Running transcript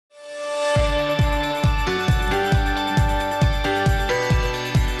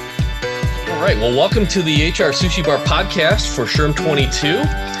right. Well, welcome to the HR Sushi Bar podcast for SHRM 22.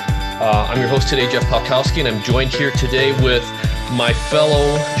 I'm your host today, Jeff Palkowski, and I'm joined here today with my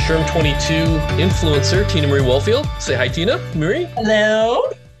fellow SHRM 22 influencer, Tina Marie Wohlfield. Say hi, Tina Marie. Hello.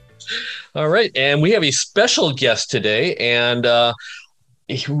 All right. And we have a special guest today, and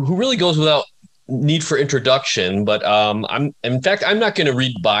who really goes without need for introduction, but I'm not going to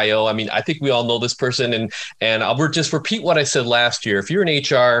read bio. I mean, I think we all know this person, and I'll just repeat what I said last year. If you're in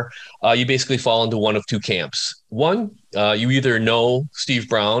HR, you basically fall into one of two camps. One, you either know Steve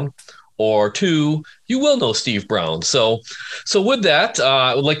Browne, or two, you will know Steve Browne. So with that,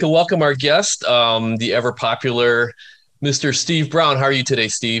 I would like to welcome our guest, the ever popular Mr. Steve Browne. How are you today,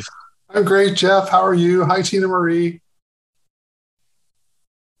 Steve? I'm great, Jeff. How are you? Hi, Tina Marie.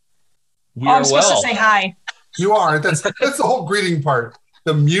 I'm supposed to say hi. You are. That's the whole greeting part.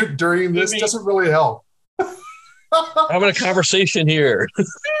 The mute during this doesn't really help. Having a conversation here.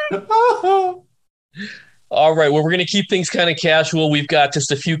 All right. Well, we're going to keep things kind of casual. We've got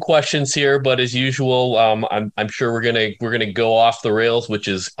just a few questions here, but as usual, I'm sure we're gonna go off the rails, which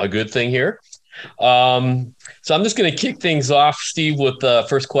is a good thing here. So I'm just going to kick things off, Steve, with the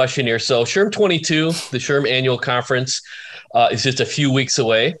first question here. So SHRM 22, the SHRM Annual Conference, is just a few weeks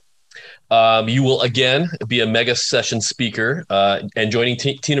away. You will again be a mega session speaker and joining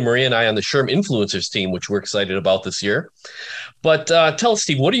Tina Marie and I on the SHRM Influencers team, which we're excited about this year. But tell us,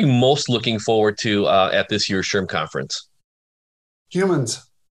 Steve, what are you most looking forward to at this year's SHRM conference? Humans.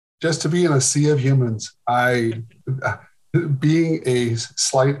 Just to be in a sea of humans. Being a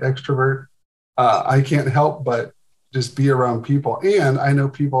slight extrovert, I can't help but just be around people. And I know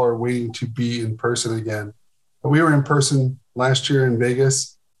people are waiting to be in person again. We were in person last year in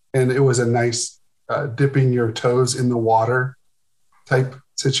Vegas, and it was a nice dipping your toes in the water type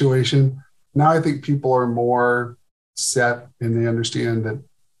situation. Now I think people are more set and they understand that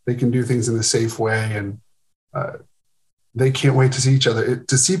they can do things in a safe way, and they can't wait to see each other.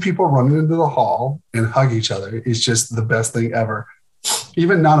 To see people running into the hall and hug each other is just the best thing ever.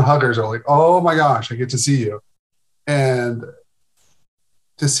 Even non-huggers are like, oh my gosh, I get to see you. And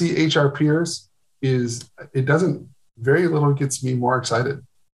to see HR peers very little gets me more excited.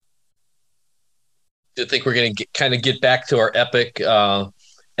 Do you think we're going to kind of get back to our epic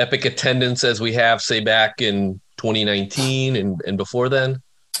attendance as we have, say, back in 2019 and before then?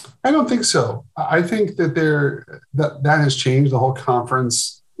 I don't think so. I think that that has changed. The whole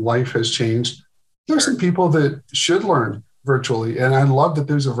conference life has changed. There are some people that should learn virtually, and I love that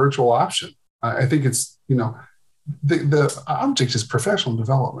there's a virtual option. I think it's, the object is professional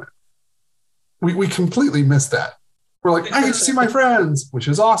development. We completely miss that. We're like, I get to see my friends, which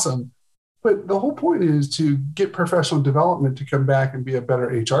is awesome. But the whole point is to get professional development to come back and be a better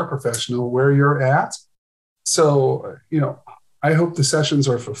HR professional where you're at. So, I hope the sessions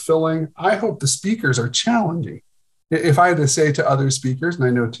are fulfilling. I hope the speakers are challenging. If I had to say to other speakers, and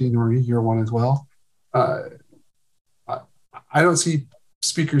I know Tina Marie, you're one as well, I don't see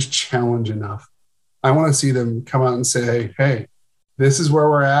speakers challenge enough. I want to see them come out and say, hey, this is where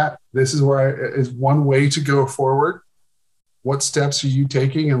we're at. This is where is one way to go forward. What steps are you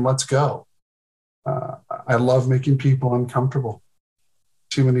taking? And let's go. I love making people uncomfortable.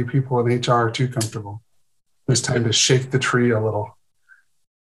 Too many people in HR are too comfortable. It's time to shake the tree a little.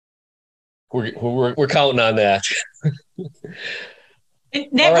 We're counting on that.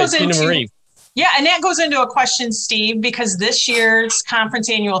 Tina Marie. Yeah, and that goes into a question, Steve, because this year's conference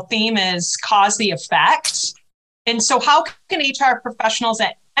annual theme is cause the effect. And so how can HR professionals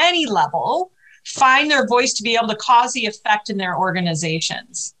at any level find their voice to be able to cause the effect in their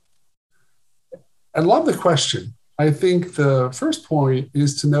organizations? I love the question. I think the first point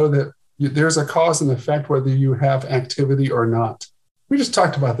is to know that there's a cause and effect whether you have activity or not. We just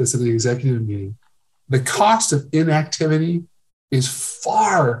talked about this in the executive meeting. The cost of inactivity is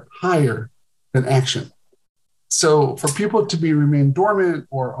far higher than action. So for people to remain dormant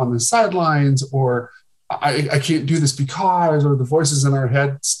or on the sidelines, or I can't do this because, or the voices in our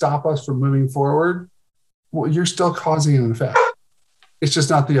head stop us from moving forward, well, you're still causing an effect. It's just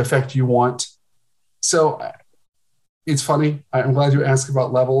not the effect you want. So it's funny. I'm glad you asked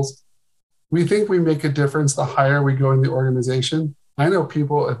about levels. We think we make a difference the higher we go in the organization. I know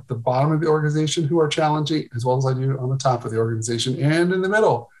people at the bottom of the organization who are challenging as well as I do on the top of the organization and in the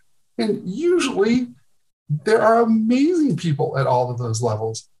middle. And usually there are amazing people at all of those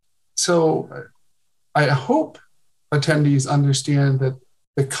levels. So I hope attendees understand that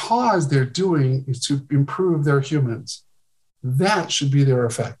the cause they're doing is to improve their humans. That should be their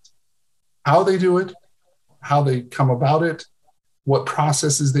effect. How they do it, how they come about it, what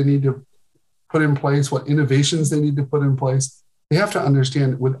processes they need to put in place, what innovations they need to put in place. They have to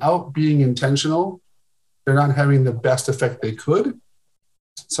understand without being intentional, they're not having the best effect they could.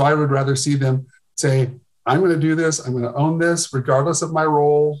 So I would rather see them say, I'm going to do this. I'm going to own this regardless of my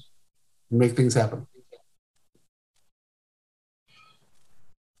role and make things happen.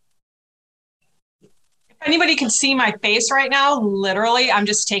 If anybody can see my face right now, literally, I'm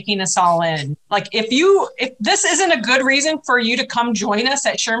just taking this all in. Like if this isn't a good reason for you to come join us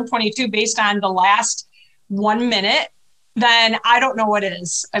at SHRM 22 based on the last 1 minute, then I don't know what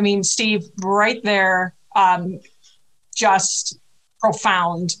is. I mean, Steve, right there, just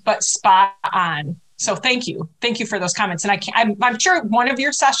profound, but spot on. So thank you. Thank you for those comments. And I'm sure one of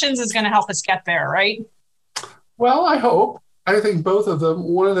your sessions is going to help us get there, right? Well, I hope. I think both of them.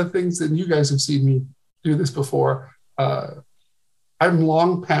 One of the things that you guys have seen me do this before, I'm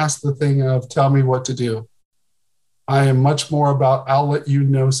long past the thing of tell me what to do. I am much more about I'll let you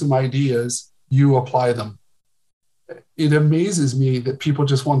know some ideas, you apply them. It amazes me that people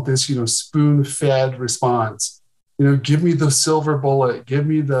just want this, spoon-fed response. Give me the silver bullet, give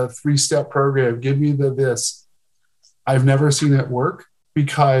me the 3-step program, give me the this. I've never seen it work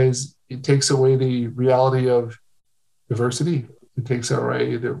because it takes away the reality of diversity. It takes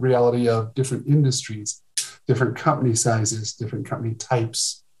away the reality of different industries, different company sizes, different company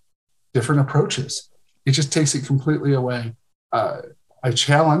types, different approaches. It just takes it completely away. I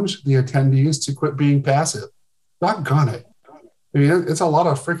challenge the attendees to quit being passive. Doggone it. I mean, it's a lot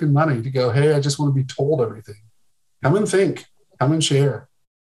of freaking money to go, hey, I just want to be told everything. Come and think. Come and share.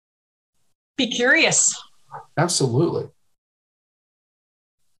 Be curious. Absolutely.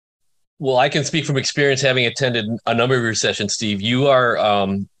 Well, I can speak from experience having attended a number of your sessions, Steve. You are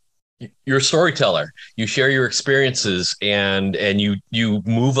you're a storyteller. You share your experiences and you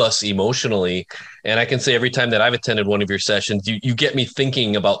move us emotionally. And I can say every time that I've attended one of your sessions, you get me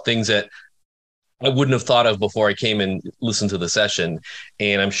thinking about things that I wouldn't have thought of before I came and listened to the session.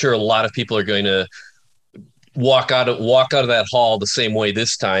 And I'm sure a lot of people are going to walk out of that hall the same way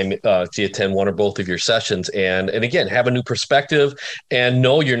this time to attend one or both of your sessions and again have a new perspective and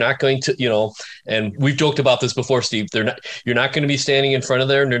no, you're not going to and we've joked about this before, Steve, you're not going to be standing in front of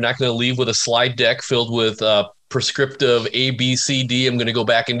there and they're not going to leave with a slide deck filled with prescriptive A, B, C, D, I'm going to go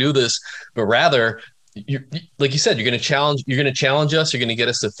back and do this, but rather like you said, you're going to challenge us, you're going to get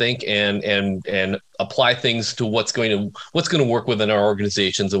us to think and apply things to what's going to work within our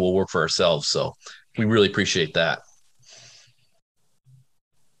organizations and will work for ourselves. So we really appreciate that.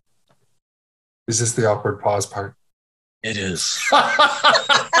 Is this the awkward pause part? It is. You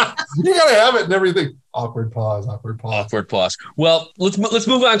gotta have it and everything. Awkward pause. Well, let's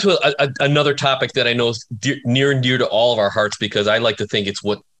move on to another topic that I know is near and dear to all of our hearts because I like to think it's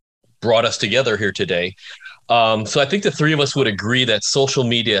what brought us together here today. So I think the three of us would agree that social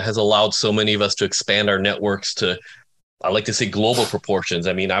media has allowed so many of us to expand our networks to, I like to say, global proportions.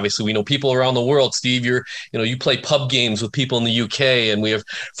 I mean, obviously we know people around the world. Steve, you play pub games with people in the UK, and we have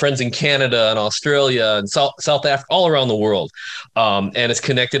friends in Canada and Australia and South Africa, all around the world. And it's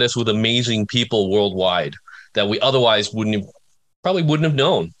connected us with amazing people worldwide that we otherwise probably wouldn't have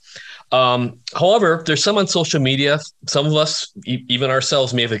known. However, there's some on social media. Some of us, even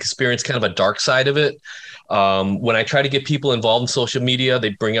ourselves, may have experienced kind of a dark side of it. When I try to get people involved in social media, they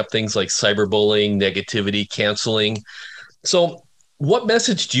bring up things like cyberbullying, negativity, canceling. So what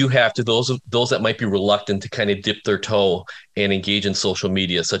message do you have to those that might be reluctant to kind of dip their toe and engage in social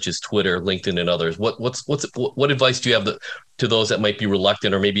media, such as Twitter, LinkedIn, and others? What advice do you have to those that might be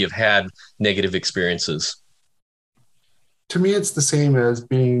reluctant or maybe have had negative experiences? To me, it's the same as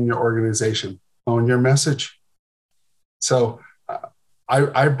being your organization, own your message. So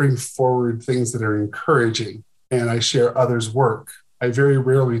I bring forward things that are encouraging and I share others' work. I very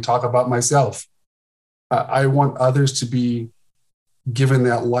rarely talk about myself. I want others to be given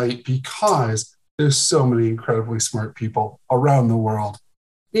that light because there's so many incredibly smart people around the world.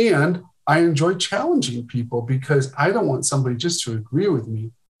 And I enjoy challenging people because I don't want somebody just to agree with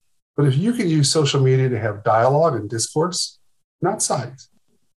me. But if you can use social media to have dialogue and discourse, not sides,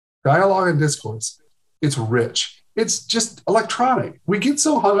 dialogue and discourse, it's rich. It's just electronic. We get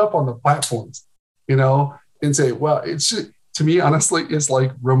so hung up on the platforms, and say, well, it's just, to me, honestly, it's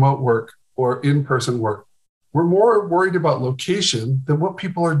like remote work or in-person work. We're more worried about location than what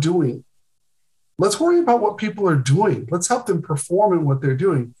people are doing. Let's worry about what people are doing. Let's help them perform in what they're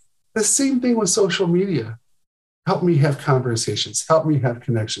doing. The same thing with social media. Help me have conversations. Help me have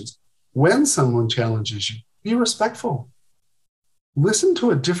connections. When someone challenges you, be respectful. Listen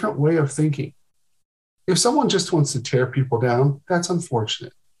to a different way of thinking. If someone just wants to tear people down, that's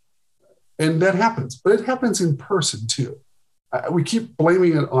unfortunate. And that happens, but it happens in person too. We keep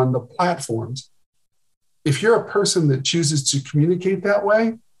blaming it on the platforms. if you're a person that chooses to communicate that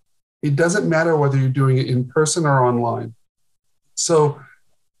way, it doesn't matter whether you're doing it in person or online. So,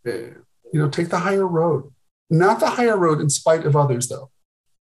 take the higher road. Not the higher road in spite of others, though.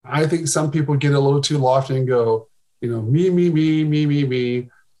 I think some people get a little too lofty and go, me, me, me, me, me, me.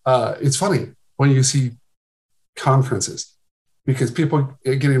 It's funny when you see conferences because people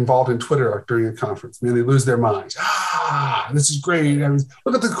get involved in Twitter during a conference. Man, they lose their minds. This is great.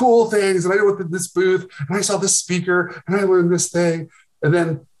 Look at the cool things. And I went to this booth and I saw this speaker and I learned this thing. And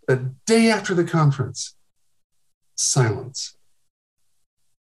then the day after the conference, silence.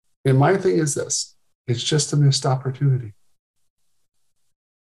 And my thing is this, it's just a missed opportunity.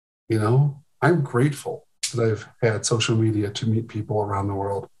 I'm grateful that I've had social media to meet people around the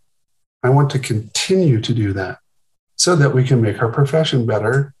world. I want to continue to do that so that we can make our profession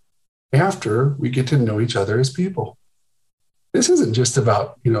better after we get to know each other as people. This isn't just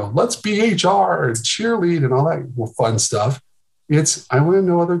about, let's be HR and cheerlead and all that fun stuff. It's, I want to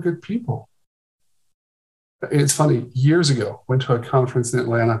know other good people. It's funny, years ago, went to a conference in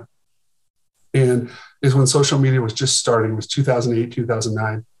Atlanta, and is when social media was just starting. It was 2008,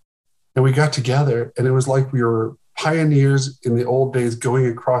 2009. And we got together, and it was like we were pioneers in the old days going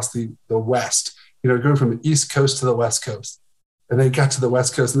across the West, going from the East Coast to the West Coast. And they got to the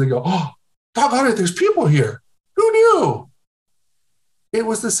West Coast, and they go, oh, doggone it, there's people here. Who knew? It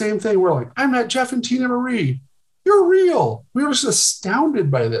was the same thing. We're like, I met Jeff and Tina Marie. You're real. We were just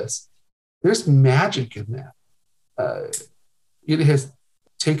astounded by this. There's magic in that. It has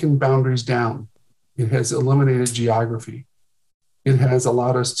taken boundaries down. It has eliminated geography. It has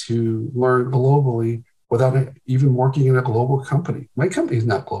allowed us to learn globally without even working in a global company. My company is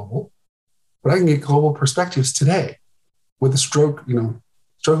not global, but I can get global perspectives today with a stroke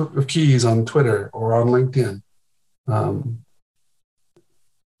of keys on Twitter or on LinkedIn.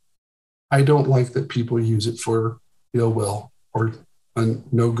 I don't like that people use it for ill will or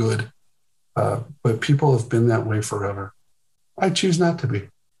no good, but people have been that way forever. I choose not to be.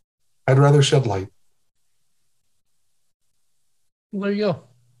 I'd rather shed light. There you go.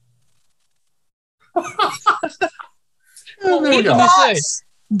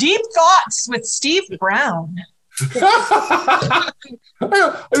 Deep thoughts with Steve Browne. It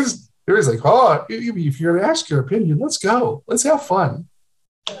was like, oh, if you're going to ask your opinion, let's go. Let's have fun.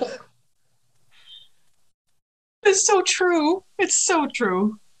 It's so true. It's so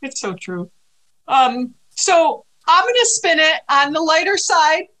true. It's so true. So I'm going to spin it on the lighter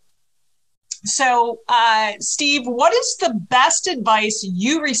side. So, Steve, what is the best advice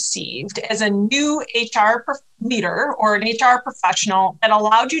you received as a new HR leader or an HR professional that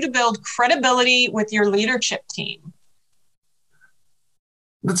allowed you to build credibility with your leadership team?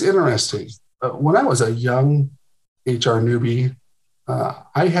 That's interesting. When I was a young HR newbie,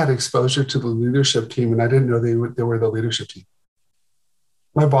 I had exposure to the leadership team, and I didn't know they were the leadership team.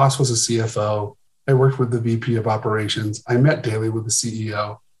 My boss was a CFO. I worked with the VP of operations. I met daily with the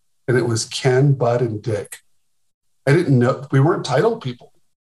CEO. And it was Ken, Bud, and Dick. I didn't know, we weren't titled people.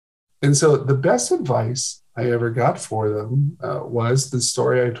 And so the best advice I ever got for them was the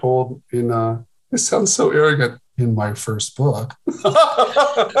story I told in, it sounds so arrogant, in my first book. Bitch,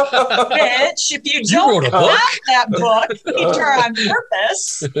 if you don't have that book, HR on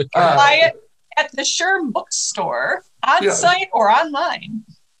Purpose, buy it at the SHRM bookstore, on site or online.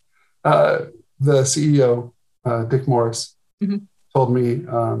 The CEO, Dick Morris, told me,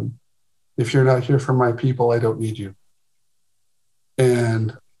 if you're not here for my people, I don't need you.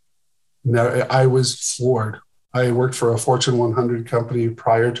 And now I was floored. I worked for a Fortune 100 company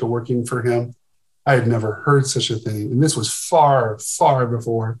prior to working for him. I had never heard such a thing. And this was far, far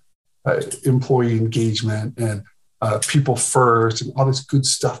before employee engagement and people first and all this good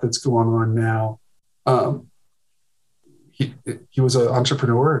stuff that's going on now. He was an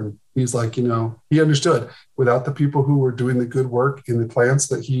entrepreneur, and he's like, he understood without the people who were doing the good work in the plants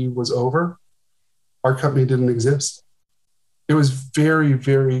that he was over, our company didn't exist. It was very,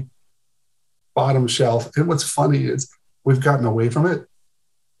 very bottom shelf. And what's funny is we've gotten away from it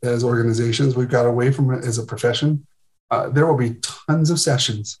as organizations. We've got away from it as a profession. There will be tons of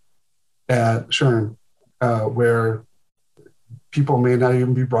sessions at SHRM where people may not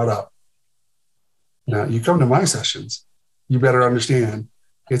even be brought up. Now, you come to my sessions, you better understand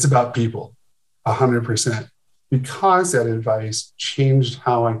it's about people, 100%. Because that advice changed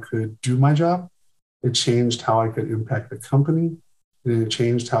how I could do my job, it changed how I could impact the company, and it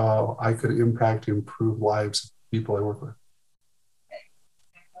changed how I could impact and improve lives of people I work with.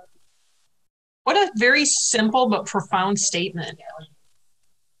 What a very simple but profound statement.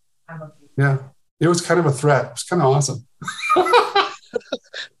 Yeah, it was kind of a threat. It was kind of awesome.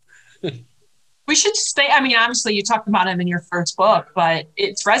 We should stay. I mean, obviously you talked about it in your first book, but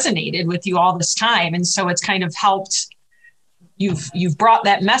it's resonated with you all this time. And so it's kind of helped. You've brought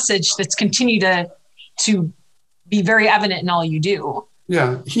that message that's continued to be very evident in all you do.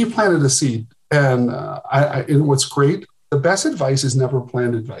 Yeah, he planted a seed. And and what's great, the best advice is never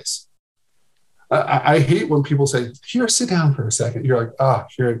planned advice. I hate when people say, here, sit down for a second. You're like,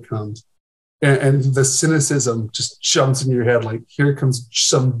 here it comes. And the cynicism just jumps in your head like, here comes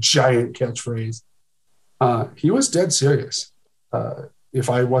some giant catchphrase. He was dead serious.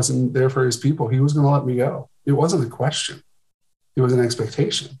 If I wasn't there for his people, he was going to let me go. It wasn't a question. It was an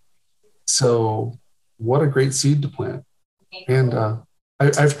expectation. So what a great seed to plant. And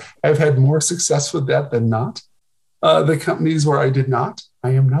I've had more success with that than not. The companies where I did not, I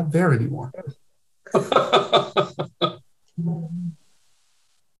am not there anymore.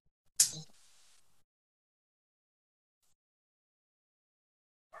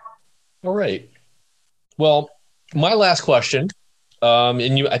 All right. Well, my last question,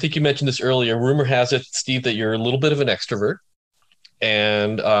 and I think you mentioned this earlier. Rumor has it, Steve, that you're a little bit of an extrovert,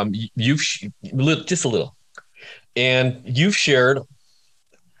 and you've just a little, and you've shared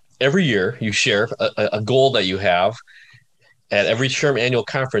every year. You share a goal that you have at every SHRM Annual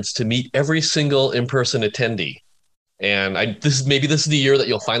Conference to meet every single in-person attendee, and this is the year that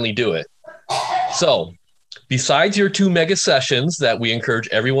you'll finally do it. So, besides your 2 mega sessions that we encourage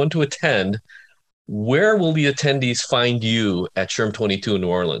everyone to attend, where will the attendees find you at SHRM 22 in New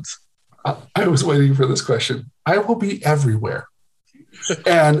Orleans? I was waiting for this question. I will be everywhere.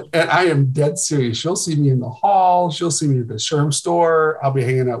 and I am dead serious. You'll see me in the hall. You'll see me at the SHRM store. I'll be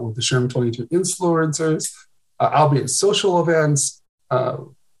hanging out with the SHRM 22 influencers. I'll be at social events.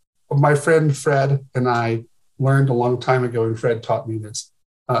 My friend Fred and I learned a long time ago, and Fred taught me this.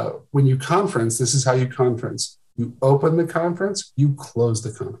 When you conference, this is how you conference. You open the conference, you close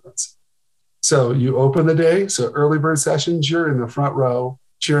the conference. So you open the day, so early bird sessions, you're in the front row,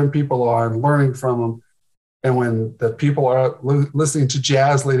 cheering people on, learning from them. And when the people are out listening to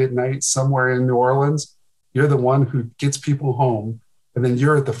jazz late at night somewhere in New Orleans, you're the one who gets people home. And then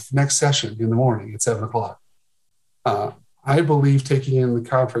you're at the next session in the morning at 7 o'clock. I believe taking in the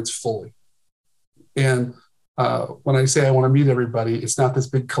conference fully. And when I say I want to meet everybody, it's not this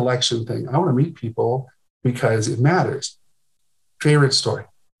big collection thing. I want to meet people because it matters. Favorite story.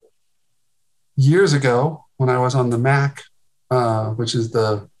 Years ago, when I was on the MAC, which is it's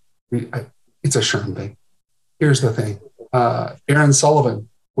a SHRM thing. Here's the thing. Erin Sullivan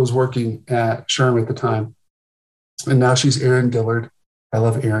was working at SHRM at the time, and now she's Erin Dillard. I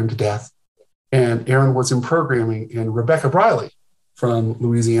love Erin to death. And Erin was in programming, and Rebecca Briley from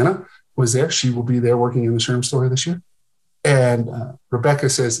Louisiana was there. She will be there working in the SHRM store this year. And Rebecca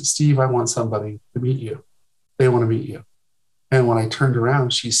says, Steve, I want somebody to meet you. They want to meet you. And when I turned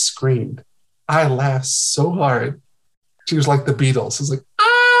around, she screamed. I laughed so hard. She was like the Beatles. I was like,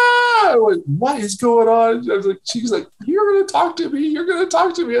 I went, what is going on? I was like, she was like, you're going to talk to me. You're going to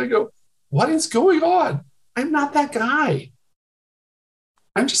talk to me. I go, what is going on? I'm not that guy.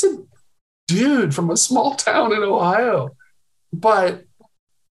 I'm just a dude from a small town in Ohio. But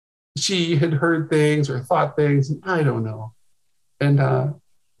she had heard things or thought things, and I don't know. And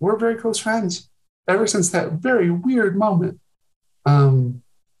we're very close friends ever since that very weird moment.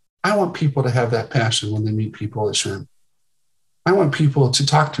 I want people to have that passion when they meet people at SHRM. I want people to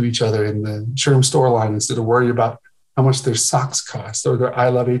talk to each other in the SHRM store line instead of worry about how much their socks cost or their I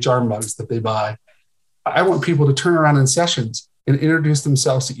Love HR mugs that they buy. I want people to turn around in sessions and introduce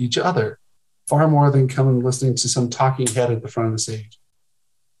themselves to each other far more than come and listening to some talking head at the front of the stage.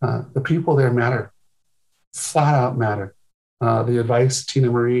 The people there matter, flat out matter. The advice Tina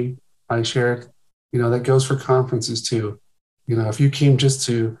Marie I shared, that goes for conferences too. If you came just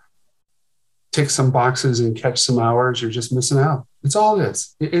to tick some boxes and catch some hours, you're just missing out. It's all it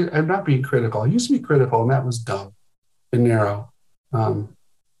is. I'm not being critical. I used to be critical, and that was dumb and narrow.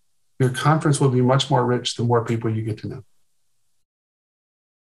 Your conference will be much more rich the more people you get to know.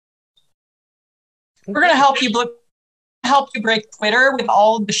 We're going to help you break Twitter with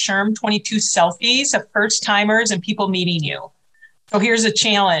all of the SHRM 22 selfies of first timers and people meeting you. So here's a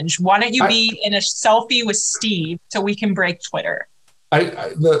challenge. Why don't you be in a selfie with Steve so we can break Twitter? You're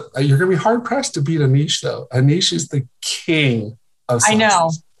going to be hard pressed to beat Anish, though. Anish is the king of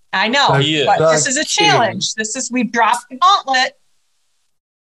selfies. I know. But this is a challenge. We've dropped the gauntlet.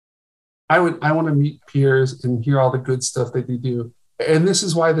 I want to meet peers and hear all the good stuff that they do. And this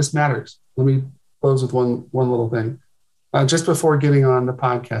is why this matters. Let me close with one little thing. Just before getting on the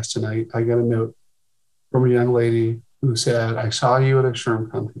podcast tonight, I got a note from a young lady who said, I saw you at a SHRM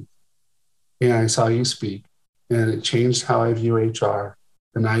conference and I saw you speak, and it changed how I view HR.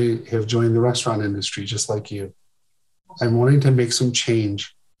 and I have joined the restaurant industry just like you. I'm wanting to make some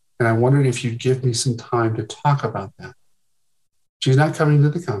change, and I wondered if you'd give me some time to talk about that. She's not coming to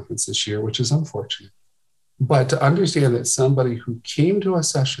the conference this year, which is unfortunate. But to understand that somebody who came to a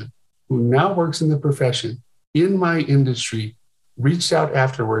session, who now works in the profession, in my industry, reached out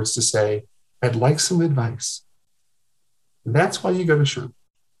afterwards to say, I'd like some advice. That's why you go to SHRM.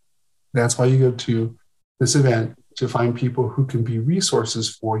 That's why you go to this event, to find people who can be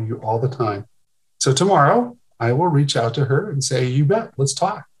resources for you all the time. So tomorrow, I will reach out to her and say, you bet, let's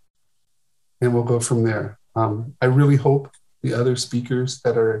talk. And we'll go from there. I really hope the other speakers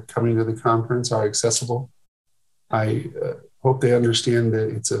that are coming to the conference are accessible. I hope they understand that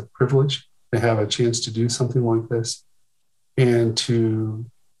it's a privilege to have a chance to do something like this and to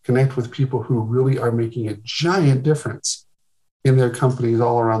connect with people who really are making a giant difference in their companies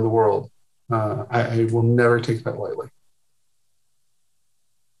all around the world. I will never take that lightly.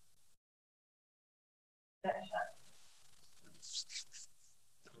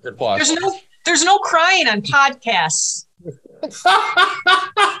 There's no crying on podcasts. Steve,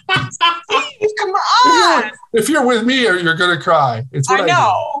 come on. If you're with me, you're going to cry. It's what I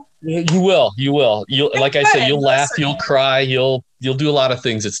know. You will. You'll, like I said, you'll laugh, you'll cry, you'll do a lot of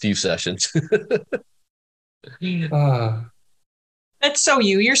things at Steve's sessions. That's so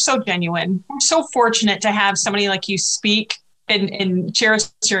you. You're so genuine. I'm so fortunate to have somebody like you speak and share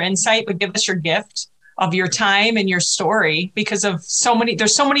us your insight, but give us your gift of your time and your story, because of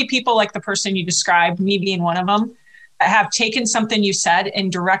there's so many people like the person you described, me being one of them, that have taken something you said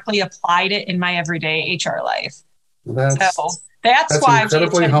and directly applied it in my everyday HR life. That's why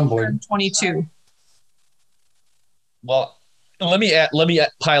incredibly humbling. 22. Well, let me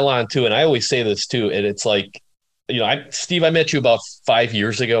pile on too. And I always say this too. And it's like, Steve, I met you about 5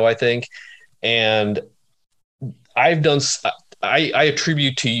 years ago, I think. And I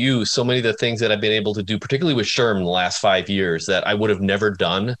attribute to you so many of the things that I've been able to do, particularly with SHRM in the last 5 years, that I would have never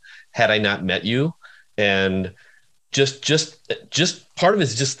done had I not met you. And just part of it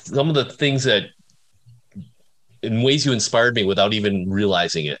is just some of the things that in ways you inspired me without even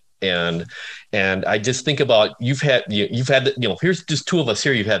realizing it. And I just think about you've had here's just two of us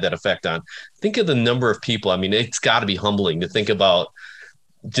here you've had that effect on. Think of the number of people. I mean, it's got to be humbling to think about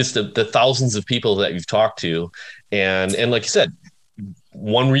just the thousands of people that you've talked to. And like you said,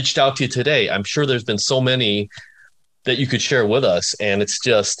 one reached out to you today. I'm sure there's been so many that you could share with us. And it's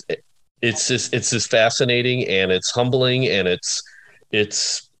just fascinating, and it's humbling, and it's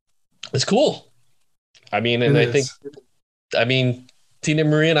cool. I mean, and I think Tina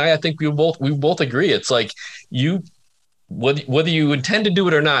Marie and I think we both agree. It's like whether you intend to do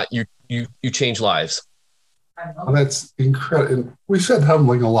it or not, you change lives. Oh, that's incredible. We've said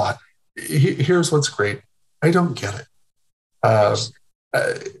humbling a lot. Here's what's great. I don't get it.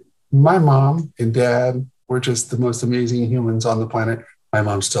 My mom and dad were just the most amazing humans on the planet. My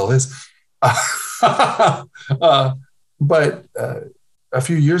mom still is. But a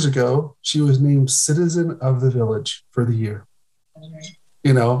few years ago, she was named Citizen of the Village for the year.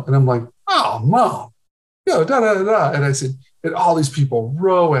 And I'm like, oh, Mom, da da da. And I said, and all these people,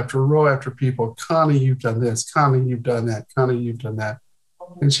 row after people, Connie, you've done this, Connie, you've done that, Connie, you've done that.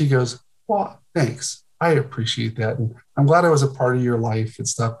 And she goes, well, thanks. I appreciate that. And I'm glad I was a part of your life and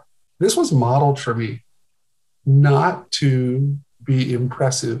stuff. This was modeled for me, not to be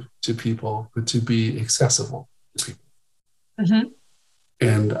impressive to people, but to be accessible to people. Mm-hmm.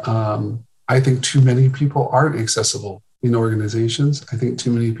 And I think too many people aren't accessible in organizations. I think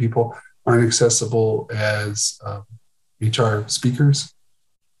too many people aren't accessible as HR speakers,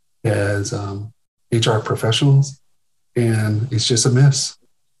 as HR professionals, and it's just a miss.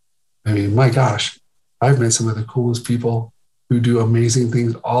 I mean, my gosh, I've met some of the coolest people who do amazing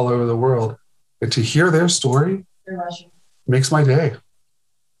things all over the world, and to hear their story makes my day.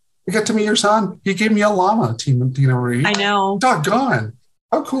 I got to meet your son. He gave me a llama, Tina Marie. I know. Doggone.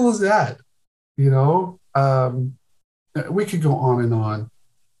 How cool is that? We could go on and on.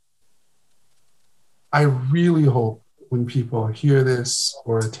 I really hope when people hear this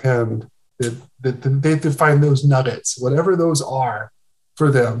or attend that they find those nuggets, whatever those are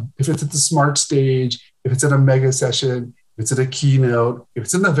for them. If it's at the smart stage, if it's at a mega session, if it's at a keynote, if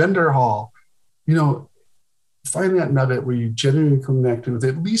it's in the vendor hall, find that nugget where you genuinely connect with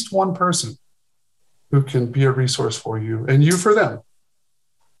at least one person who can be a resource for you and you for them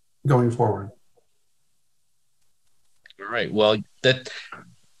going forward. All right. Well, that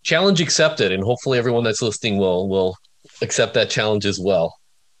challenge accepted, and hopefully everyone that's listening will accept that challenge as well.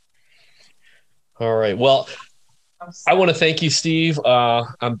 All right. Well, I want to thank you, Steve.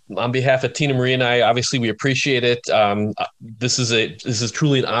 On behalf of Tina Marie and I, obviously we appreciate it. This is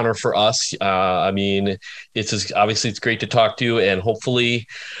truly an honor for us. I mean, it's great to talk to you, and hopefully,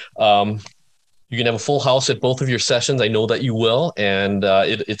 you can have a full house at both of your sessions. I know that you will, and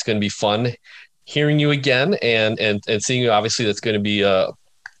it's going to be fun hearing you again and seeing you. Obviously, that's going to be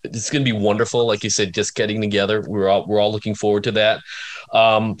it's going to be wonderful. Like you said, just getting together. We're all looking forward to that.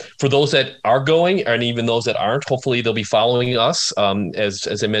 For those that are going, and even those that aren't, hopefully they'll be following us.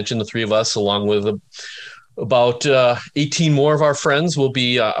 As I mentioned, the three of us, along with about 18 more of our friends, will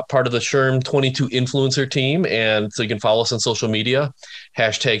be a part of the SHRM 22 influencer team. And so you can follow us on social media,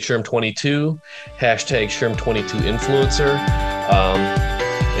 hashtag SHRM22, hashtag SHRM22 influencer.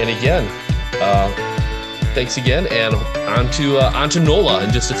 And again, thanks again, and on to NOLA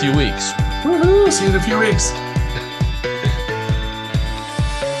in just a few weeks. Woohoo! See you in a few weeks.